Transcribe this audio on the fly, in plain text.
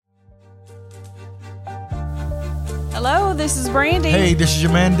Hello, this is Brandy. Hey, this is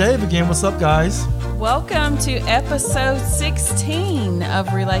your man Dave again. What's up, guys? Welcome to episode 16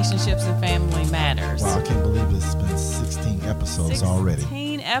 of Relationships and Family Matters. Wow, I can't believe it's been 16 episodes already.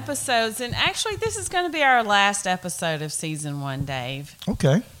 16 episodes. And actually, this is going to be our last episode of season 1, Dave.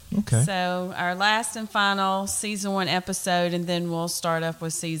 Okay. So, our last and final season 1 episode, and then we'll start up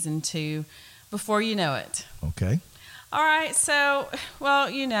with season 2 before you know it. Okay. All right. So,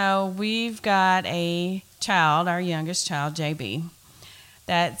 we've got a child, our youngest child, JB,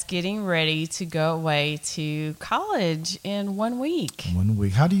 that's getting ready to go away to college in 1 week. 1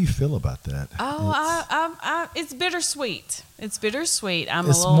 week. How do you feel about that? It's bittersweet. It's bittersweet. I'm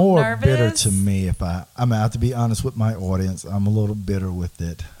it's a little more nervous. bitter to me. If I have to be honest with my audience, I'm a little bitter with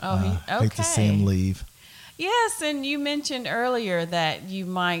it. Okay. Hate to see him leave. Yes, and you mentioned earlier that you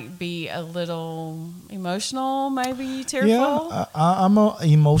might be a little emotional, maybe tearful. Yeah, I'm an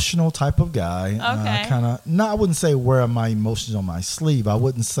emotional type of guy. Okay. I wouldn't say wear my emotions on my sleeve. I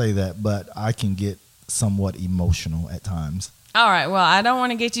wouldn't say that, but I can get somewhat emotional at times. All right. Well, I don't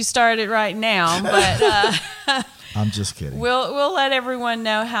want to get you started right now, but I'm just kidding. We'll let everyone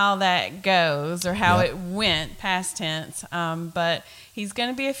know how that goes or how it went, past tense. But he's going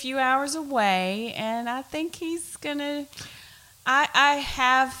to be a few hours away, and I think he's going to. I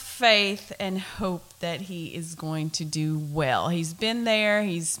have faith and hope that he is going to do well. He's been there.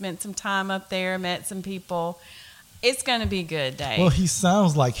 He's spent some time up there, met some people. It's going to be good, Dave. Well, he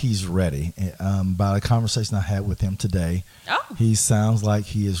sounds like he's ready. By the conversation I had with him today, he sounds like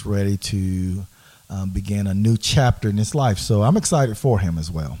he is ready to begin a new chapter in his life. So I'm excited for him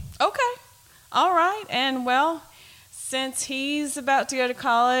as well. Okay. All right. And, since he's about to go to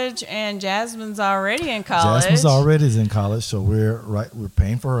college and Jasmine's already in college. Jasmine's already in college, so we're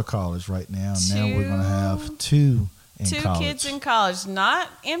paying for her college right now. And now we're going to have two kids in college, not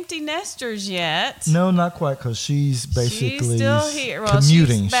empty nesters yet. No, not quite, because she's basically still here. Well,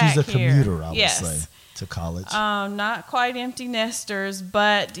 commuting. She's a commuter, I would yes. say, to college. Not quite empty nesters,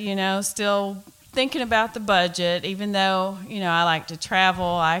 but still thinking about the budget. Even though I like to travel,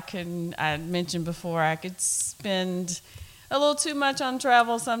 I mentioned before I could spend a little too much on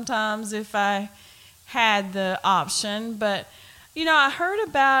travel sometimes if I had the option, but. I heard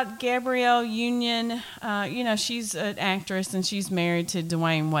about Gabriel Union. She's an actress and she's married to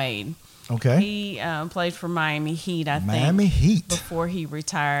Dwayne Wade. Okay. He played for Miami Heat, I think. Miami Heat. Before he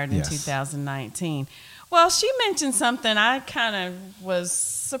retired in 2019. Well, she mentioned something I kind of was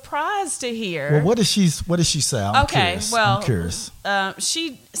surprised to hear. Well, what did she say? I'm curious.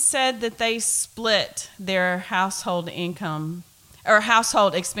 She said that they split their household income or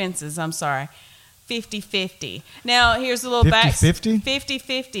household expenses. 50-50. Now, here's a little 50-50?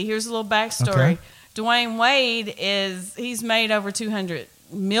 50-50. Here's a little backstory. Okay. Dwayne Wade he's made over $200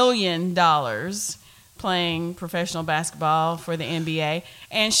 million playing professional basketball for the NBA,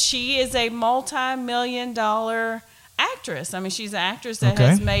 and she is a multi-million-dollar actress. I mean, she's an actress that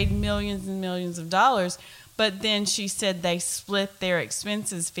has made millions and millions of dollars, but then she said they split their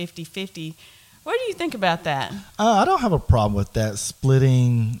expenses 50-50. What do you think about that? I don't have a problem with that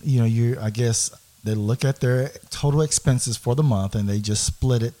splitting. I guess they look at their total expenses for the month and they just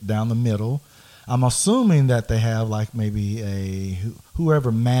split it down the middle. I'm assuming that they have like maybe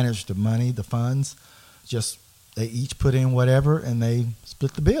whoever managed the money, the funds, just they each put in whatever and they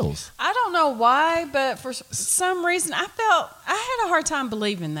split the bills. I don't know why, but for some reason I had a hard time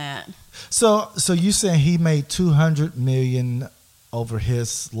believing that. So you saying he made $200 million over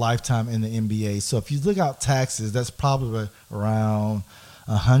his lifetime in the NBA. So if you look out taxes, that's probably around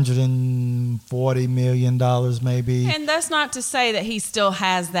 $140 million maybe. And that's not to say that he still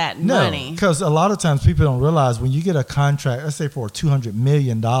has that money. No, because a lot of times people don't realize when you get a contract, let's say for $200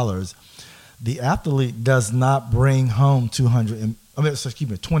 million, the athlete does not bring home $20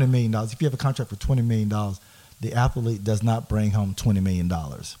 million. If you have a contract for $20 million, the athlete does not bring home $20 million.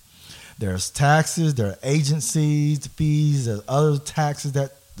 There's taxes, there are agencies, fees, there's other taxes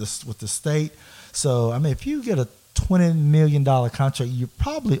with the state. So, if you get a $20 million contract, you're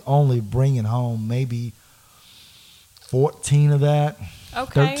probably only bringing home maybe 14 of that,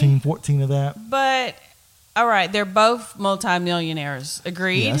 13, 14 of that. But, all right, they're both multimillionaires.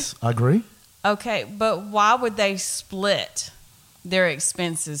 Agreed? Yes, I agree. Okay, but why would they split their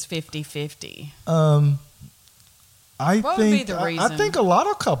expenses 50-50? What would be the reason? I think a lot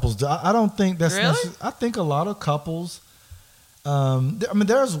of couples do. I don't think that's really? I think a lot of couples.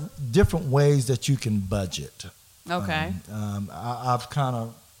 There's different ways that you can budget. Okay. I've kind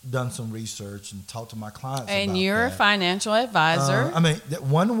of done some research and talked to my clients about that. And you're a financial advisor.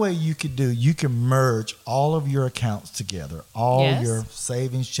 One way you can merge all of your accounts together, all your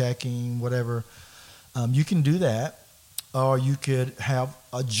savings, checking, whatever. You can do that. Or you could have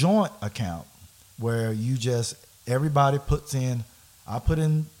a joint account where you just everybody puts in. I put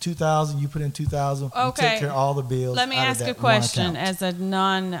in 2,000. You put in 2,000. Okay. We take care of all the bills. Let me out of ask that a question one account. as a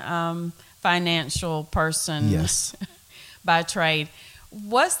non-financial person. Yes. By trade.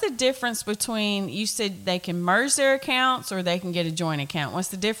 What's the difference between, you said they can merge their accounts or they can get a joint account? What's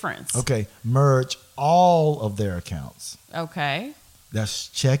the difference? Okay, merge all of their accounts. Okay. That's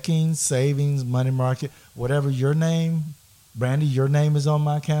checking, savings, money market, whatever your name. Brandy, your name is on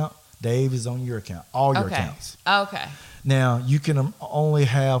my account. Dave is on your account. All your accounts. Okay. Now, you can only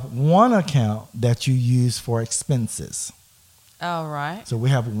have one account that you use for expenses. All right. So we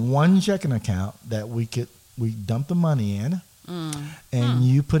have one checking account that we dump the money in. And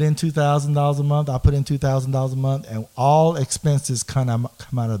you put in $2,000 a month. I put in $2,000 a month, and all expenses come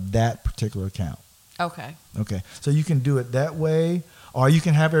out of that particular account. Okay. Okay. So you can do it that way, or you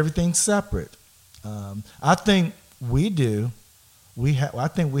can have everything separate. I think we do. I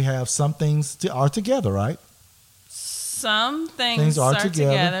think we have some things are together, right? Some things are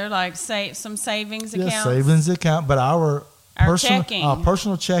together, like some savings accounts. Yeah, savings account, but our personal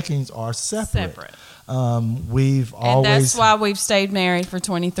checkings are separate. We've always, and that's why we've stayed married for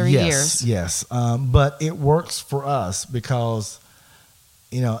 23 years. Yes, but it works for us because,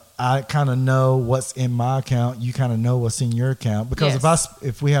 I kind of know what's in my account. You kind of know what's in your account. Because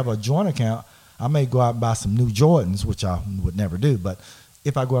if we have a joint account, I may go out and buy some new Jordans, which I would never do. But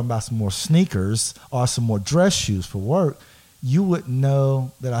if I go out and buy some more sneakers or some more dress shoes for work, you wouldn't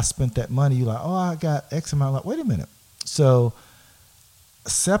know that I spent that money. You're like, oh, I got X amount. Like, wait a minute. So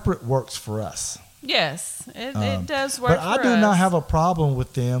separate works for us. Yes, it does work. But I do not have a problem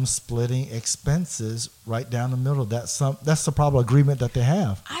with them splitting expenses right down the middle. That's the probable agreement that they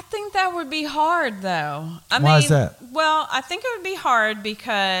have. I think that would be hard, though. Why is that? Well, I think it would be hard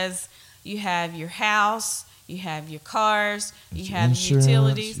because you have your house, you have your cars, you have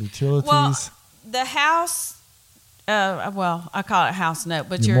utilities. Well, the house. I call it house note,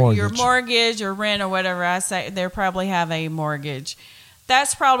 but your mortgage or rent or whatever I say, they probably have a mortgage.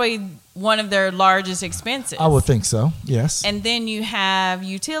 That's probably one of their largest expenses. I would think so, yes. And then you have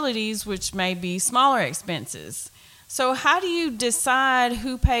utilities, which may be smaller expenses. So how do you decide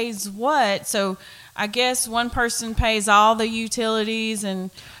who pays what? So I guess one person pays all the utilities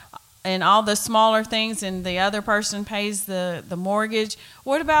and all the smaller things, and the other person pays the mortgage.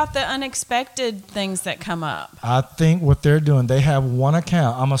 What about the unexpected things that come up? I think what they're doing, they have one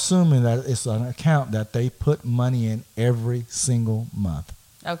account. I'm assuming that it's an account that they put money in every single month.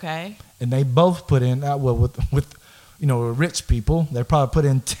 Okay. And they both put in, with rich people, they probably put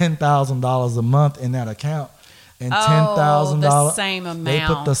in $10,000 a month in that account. And $10,000, the same amount. They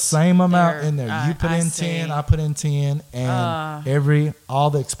put the same amount in there. You put in 10, I put in 10, and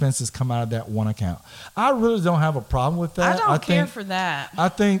all the expenses come out of that one account. I really don't have a problem with that. I don't care for that. I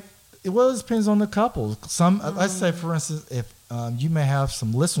think it depends on the couple. Let's say, for instance, if you may have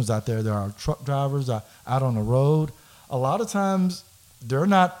some listeners out there that are truck drivers out on the road. A lot of times they're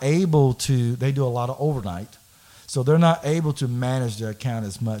not able to. They do a lot of overnight. So they're not able to manage their account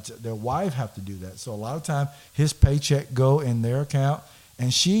as much. Their wife have to do that. So a lot of time his paycheck go in their account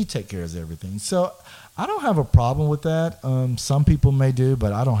and she take care of everything. So I don't have a problem with that. Some people may do,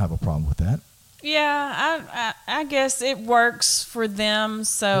 but I don't have a problem with that. Yeah, I guess it works for them.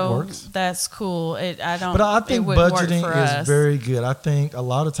 So that's cool. But I think budgeting is very good. I think a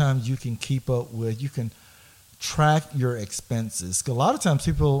lot of times you can you can track your expenses. 'Cause a lot of times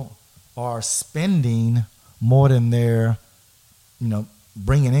people are spending more than they're,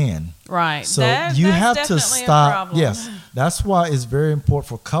 bringing in. Right. So you have to stop. Yes. That's why it's very important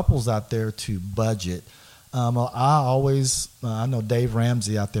for couples out there to budget. I know Dave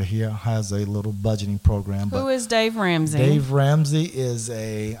Ramsey out there here has a little budgeting program. Who is Dave Ramsey? Dave Ramsey is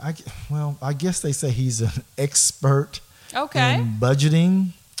I guess they say he's an expert in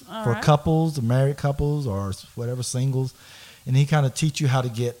budgeting for couples, married couples or whatever, singles. And he kind of teach you how to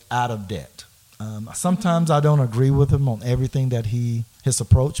get out of debt. Sometimes I don't agree with him on everything that his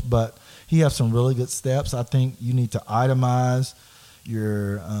approach, but he has some really good steps. I think you need to itemize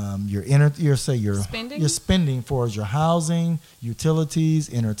your spending for your housing,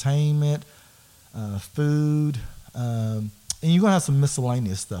 utilities, entertainment, food, and you're gonna have some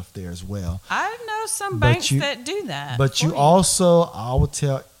miscellaneous stuff there as well. I know some banks that do that. But you also, I would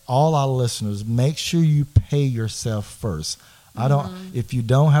tell all our listeners, make sure you pay yourself first. If you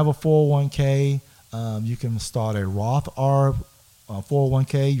don't have a 401k, you can start a Roth or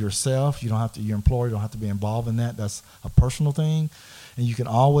 401k yourself. Your employer don't have to be involved in that. That's a personal thing. and you can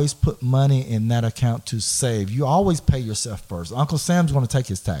always put money in that account to save. You always pay yourself first. Uncle Sam's going to take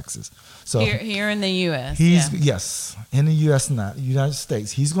his taxes. So here in the U.S. Yes, in the U.S. and not the United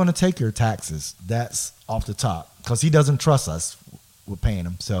States. He's going to take your taxes. That's off the top because he doesn't trust us with paying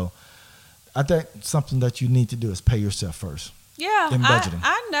them. So I think something that you need to do is pay yourself first. Yeah, in budgeting.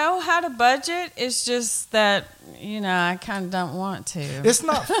 I know how to budget. It's just that, I kind of don't want to. It's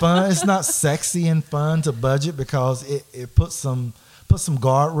not fun. It's not sexy and fun to budget because it puts some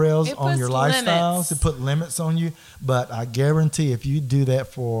guardrails on your lifestyles. It put limits on you. But I guarantee if you do that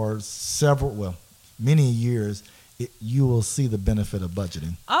for many years, you will see the benefit of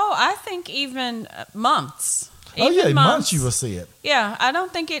budgeting. Oh, I think even months. Months you will see it. Yeah, I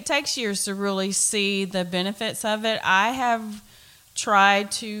don't think it takes years to really see the benefits of it. I have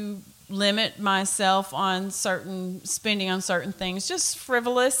tried to limit myself on spending on certain things, just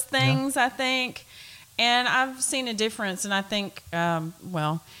frivolous things, I think. And I've seen a difference. And I think, I'm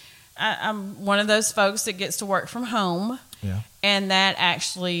one of those folks that gets to work from home. Yeah. And that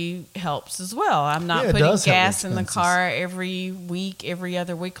actually helps as well. I'm not putting gas in the car every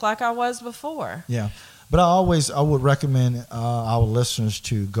other week like I was before. Yeah. But I would recommend our listeners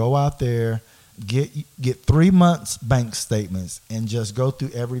to go out there, get 3 months bank statements, and just go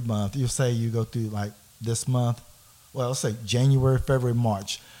through every month. You say you go through like this month, let's say January, February,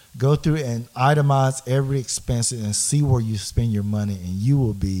 March. Go through and itemize every expense and see where you spend your money, and you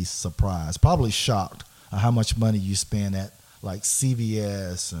will be surprised, probably shocked at how much money you spend at like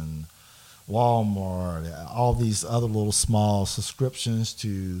CVS and Walmart, all these other little small subscriptions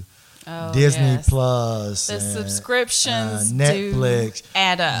to Disney Plus, the subscriptions, Netflix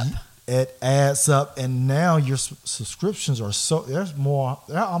add up. It adds up, and now your subscriptions are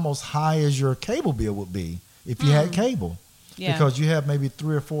they're almost high as your cable bill would be if you had cable, because you have maybe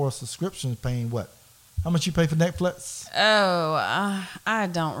 3 or 4 subscriptions paying what? How much you pay for Netflix? Oh, I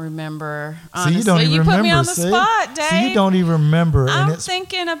don't remember. Honestly, so you don't even remember. Put me on the spot, Dave. So you don't even remember. I'm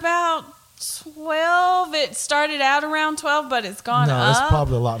thinking about 12. It started out around 12, but it's gone up. No, it's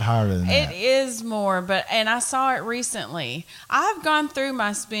probably a lot higher than that. It is more, and I saw it recently. I've gone through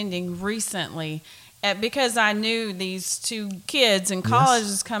my spending recently because I knew these 2 kids in college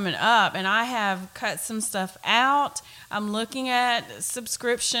is coming up, and I have cut some stuff out. I'm looking at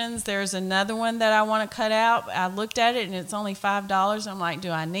subscriptions. There's another one that I want to cut out. I looked at it, and it's only $5. I'm like,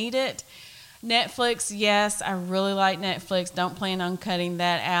 do I need it? Netflix, yes, I really like Netflix. Don't plan on cutting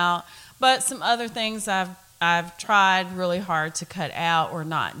that out. But some other things I've tried really hard to cut out or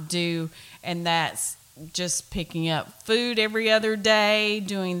not do, and that's just picking up food every other day,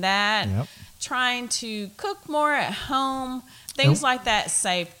 doing that, trying to cook more at home, things like that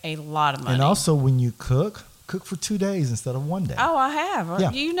save a lot of money. And also when you cook for 2 days instead of 1 day. Oh, I have.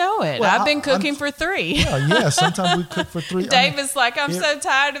 Yeah. You know it. Well, I've been cooking for 3. Yeah. Sometimes we cook for 3. Dave is like, I'm so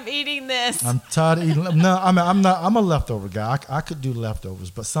tired of eating this. I'm tired of eating. No, I'm not. I'm a leftover guy. I could do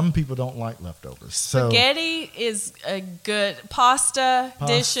leftovers, but some people don't like leftovers. So spaghetti is a good pasta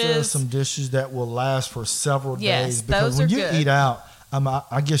dishes. Some dishes that will last for several days. Because those when are you good. Eat out,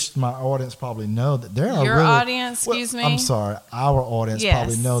 I guess my audience probably know that there are your audience. Excuse me. I'm sorry. Our audience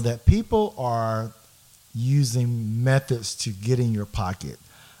probably know that people are using methods to get in your pocket.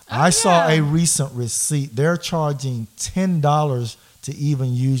 I saw a recent receipt. They're charging $10 to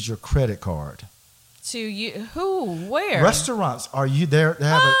even use your credit card. To you, who? Where? Restaurants. Are you there? They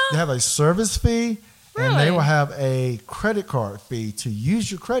have a service fee, and they will have a credit card fee to use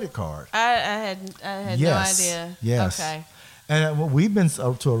your credit card. I had no idea. Yes. Okay. And we've been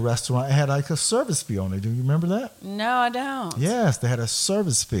to a restaurant. It had like a service fee on it. Do you remember that? No, I don't. Yes, they had a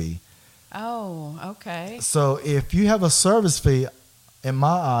service fee. Oh, okay. So if you have a service fee, in my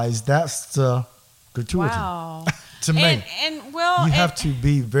eyes, that's gratuity. Wow. To me. You have to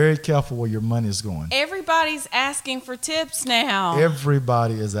be very careful where your money is going. Everybody's asking for tips now.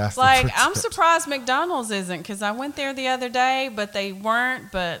 Everybody is asking for tips. I'm surprised McDonald's isn't, because I went there the other day, but they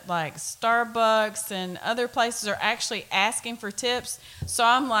weren't. But like Starbucks and other places are actually asking for tips. So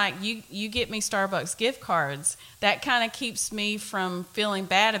I'm like, you get me Starbucks gift cards. That kind of keeps me from feeling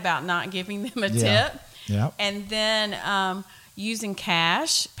bad about not giving them a tip. Yeah. And then using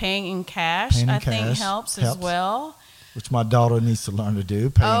cash, paying in cash, I think helps as well. Which my daughter needs to learn to do,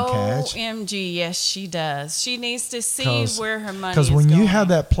 pay in cash. OMG, yes, she does. She needs to see where her money is Because when you have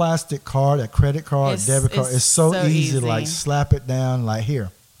that plastic card, that credit card, debit card, it's so easy to like slap it down, like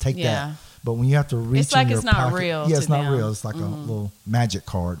here, take that. But when you have to reach in your pocket. It's not real. Yeah, it's not real. It's like a little magic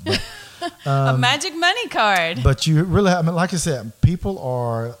card. But, a magic money card. But you really, like I said, people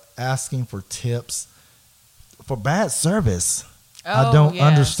are asking for tips for bad service. I don't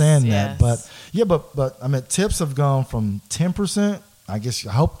understand that, but I mean, tips have gone from 10% I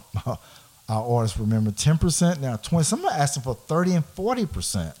hope our artists remember 10%, now 20%. Some are asking for 30 and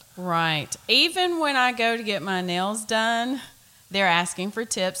 40%. Right. Even when I go to get my nails done, they're asking for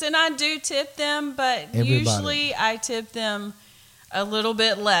tips. And I do tip them, but usually I tip them a little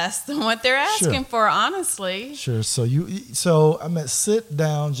bit less than what they're asking for, honestly. Sure. Sit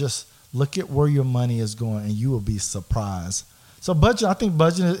down, just look at where your money is going, and you will be surprised. So I think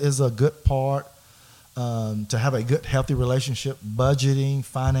budgeting is a good part to have a good, healthy relationship. Budgeting,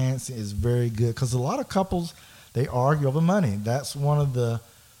 financing is very good because a lot of couples, they argue over money. That's one of the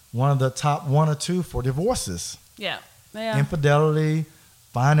top one or two for divorces. Yeah. Infidelity,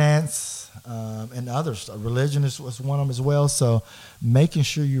 finance, and others. Religion is one of them as well. So making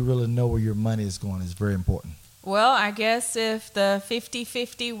sure you really know where your money is going is very important. Well, I guess if the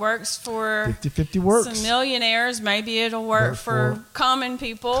 50-50 works for 50-50 works. Some millionaires, maybe it'll work for common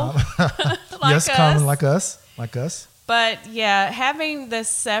people common like us. But yeah, having the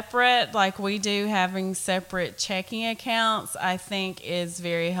separate, like we do, having separate checking accounts, I think is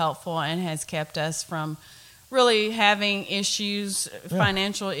very helpful and has kept us from really having issues,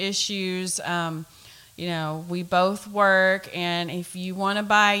 financial issues. We both work, and if you want to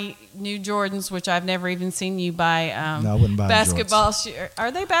buy new Jordans, which I've never even seen you buy, no, I wouldn't buy basketball shoes.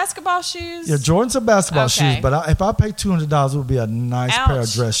 Are they basketball shoes? Yeah, Jordans are basketball shoes, but if I pay $200, it would be a nice pair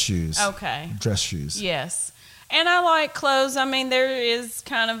of dress shoes. Okay. Dress shoes. Yes. And I like clothes. I mean, there is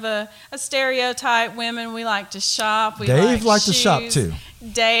kind of a stereotype. Women, we like to shop. Dave likes to shop too.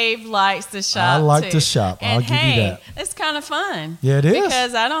 Dave likes to shop I like to shop. I'll give you that. It's kind of fun. Yeah, it is.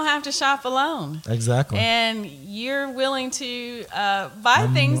 Because I don't have to shop alone. Exactly. And you're willing to buy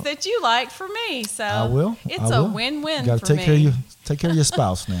things that you like for me. So I will. It's a win-win for me. You got to take care of your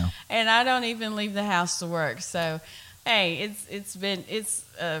spouse now. And I don't even leave the house to work. So, hey, it's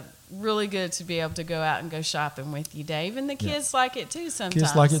really good to be able to go out and go shopping with you, Dave. And the kids like it too sometimes.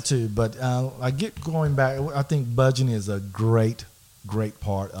 Kids like it too. But I get going back. I think budgeting is a great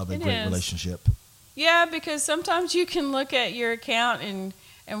part of a great relationship. Yeah, because sometimes you can look at your account and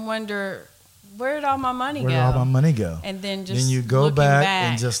wonder, where did all my money go? Where did all my money go? And then you go back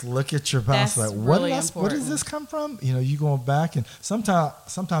and just look at your balance. Like, where does this come from? You going back, and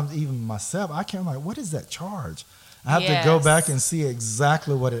sometimes even myself, I can't, like, what is that charge? I have to go back and see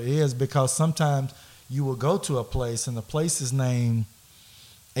exactly what it is, because sometimes you will go to a place and the place is named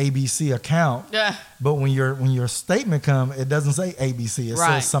ABC account. Yeah. But when your statement comes, it doesn't say ABC. It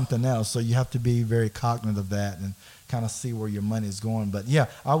says something else. So you have to be very cognizant of that and kind of see where your money is going. But yeah,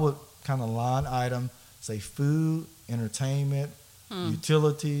 I would kind of line item, say food, entertainment,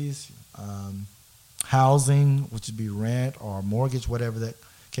 utilities, housing, which would be rent or mortgage, whatever that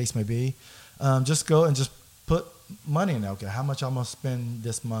case may be. Just go and just put money in there. Okay, how much I'm going to spend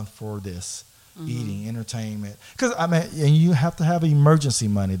this month for this? Eating, entertainment, because and you have to have emergency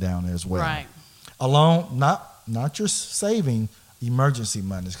money down there as well. Right. Alone, not your saving emergency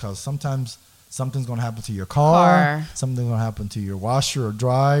money, because sometimes something's going to happen to your car, something's going to happen to your washer or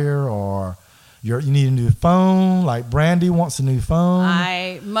dryer, or you need a new phone. Like Brandy wants a new phone.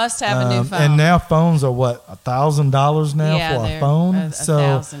 I must have a new phone. And now phones are what, $1,000 now for a phone. So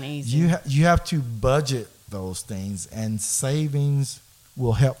 $1,000 easy. You have to budget those things, and savings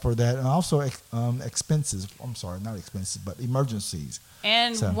will help for that, and also expenses. I'm sorry, not expenses, but emergencies.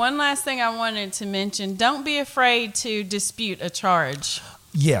 And one last thing I wanted to mention: don't be afraid to dispute a charge.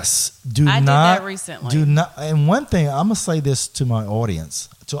 Yes, I did that recently. Do not. And one thing, I'm gonna say this to my audience,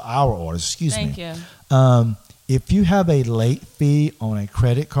 to our audience. Excuse me. Thank you. If you have a late fee on a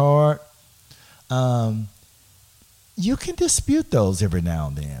credit card, you can dispute those every now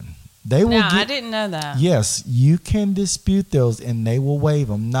and then. I didn't know that. Yes, you can dispute those, and they will waive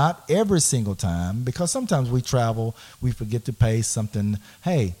them. Not every single time, because sometimes we travel, we forget to pay something.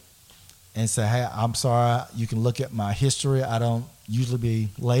 And say, hey, I'm sorry. You can look at my history. I don't usually be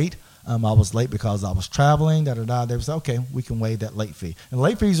late. I was late because I was traveling. They would say, okay, we can waive that late fee. And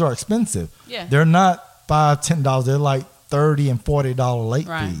late fees are expensive. Yeah, they're not $5, $10. They're like $30 and $40 late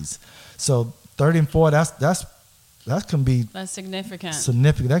fees. So $30 and $40, that's significant.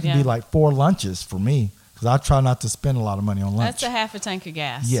 That can be like 4 lunches for me, because I try not to spend a lot of money on lunch. That's a half a tank of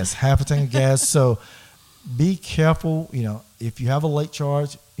gas. Yes, half a tank of gas. So be careful. If you have a late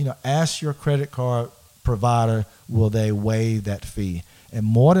charge, ask your credit card provider, will they waive that fee? And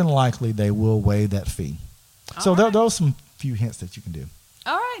more than likely, they will waive that fee. So there are some few hints that you can do.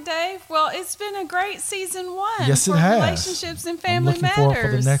 All right, Dave. Well, it's been a great season 1. Yes, it has. Relationships and Family Matters. I'm looking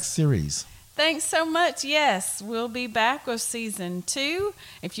forward for the next series. Thanks so much. Yes, we'll be back with season 2.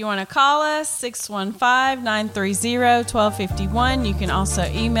 If you want to call us, 615-930-1251. You can also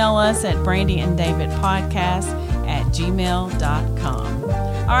email us at brandyanddavidpodcast gmail.com.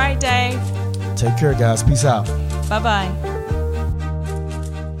 All right, Dave. Take care, guys. Peace out. Bye-bye.